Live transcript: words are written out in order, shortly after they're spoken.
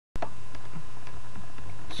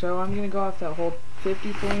So I'm gonna go off that whole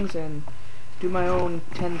 50 things and do my own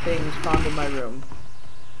 10 things found in my room.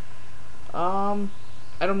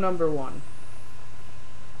 Item number 1.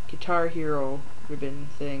 Guitar Hero ribbon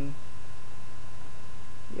thing.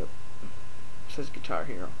 Yep. It says Guitar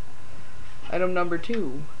Hero. Item number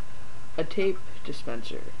 2. A tape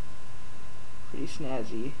dispenser. Pretty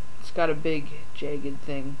snazzy. It's got a big jagged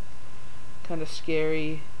thing. Kinda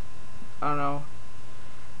scary. I don't know.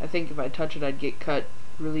 I think if I touch it I'd get cut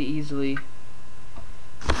really easily.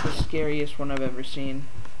 It's the scariest one I've ever seen.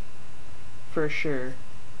 For sure.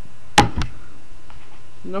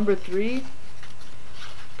 Number 3.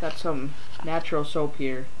 Got some natural soap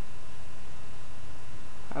here.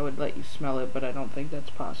 I would let you smell it, but I don't think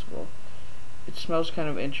that's possible. It smells kind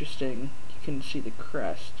of interesting. You can see the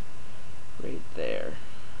crest right there.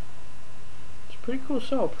 It's pretty cool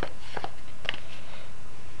soap.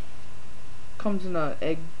 Comes in a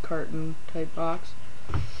egg carton type box.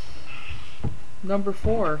 Number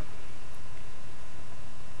 4.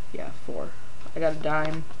 Yeah, 4. I got a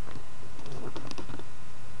dime.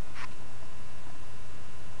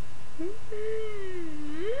 A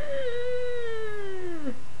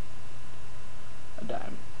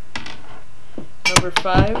dime. Number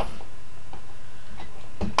 5.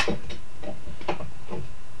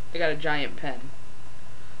 I got a giant pen.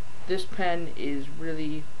 This pen is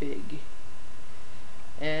really big.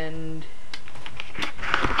 And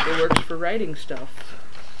it works for writing stuff.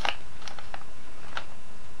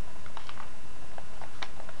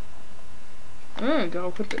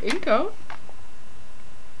 Gotta put the ink out.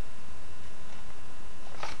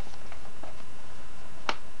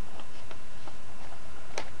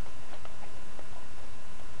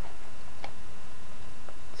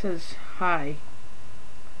 It says hi.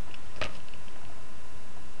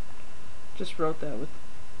 Just wrote that with.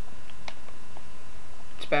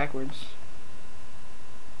 It's backwards.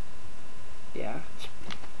 Yeah.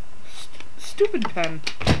 Stupid pen.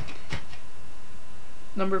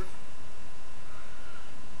 Number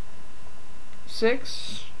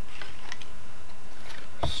 6.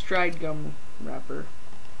 Stride gum wrapper.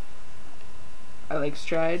 I like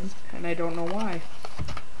Stride, and I don't know why.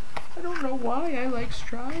 I don't know why I like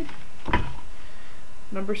Stride.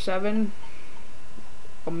 Number 7.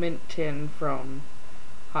 A mint tin from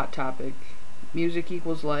Hot Topic. Music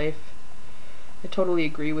equals life. I totally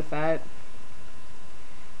agree with that.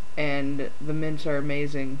 And the mints are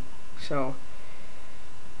amazing. So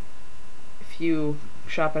if you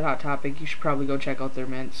shop at Hot Topic, you should probably go check out their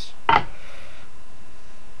mints.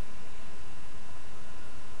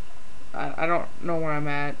 I don't know where I'm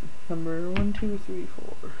at. Number 1, 2, 3,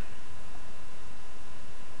 4.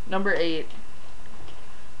 Number 8.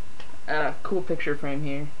 Cool picture frame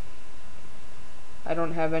here. I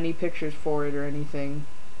don't have any pictures for it or anything.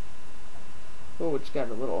 Oh, it's got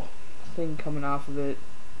a little thing coming off of it.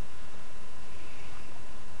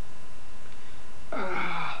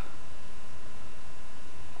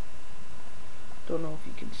 Don't know if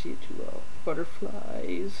you can see it too well.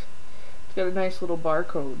 Butterflies. It's got a nice little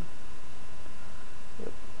barcode.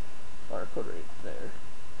 Yep. Barcode right there.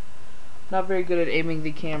 Not very good at aiming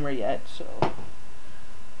the camera yet, so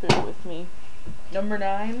bear with me. Number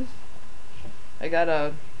 9. I got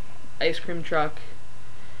a ice cream truck.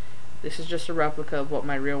 This is just a replica of what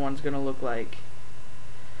my real one's gonna look like.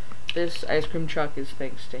 This ice cream truck is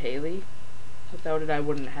thanks to Haley. Without it, I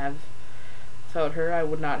wouldn't have. Without her, I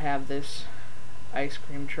would not have this ice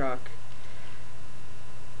cream truck.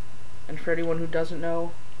 And for anyone who doesn't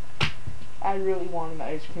know, I really want an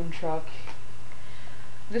ice cream truck.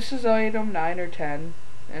 This is item 9 or 10,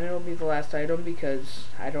 and it'll be the last item because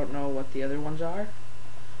I don't know what the other ones are.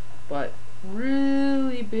 But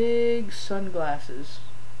really big sunglasses.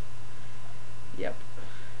 Yep.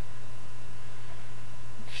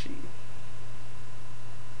 Let's see.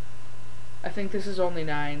 I think this is only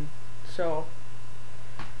 9. So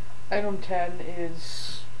item 10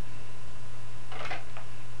 is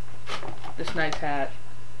this nice hat.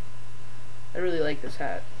 I really like this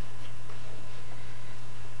hat.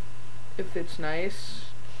 It fits nice.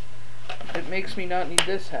 It makes me not need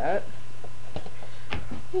this hat.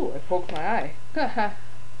 Ooh, I poked my eye. Haha.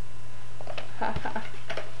 Haha.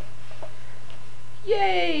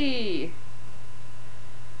 Yay!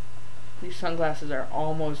 These sunglasses are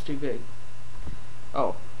almost too big.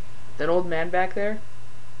 Oh, that old man back there?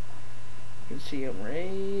 You can see him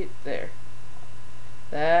right there.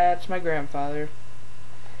 That's my grandfather.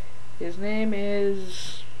 His name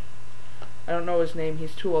is... I don't know his name.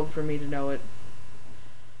 He's too old for me to know it.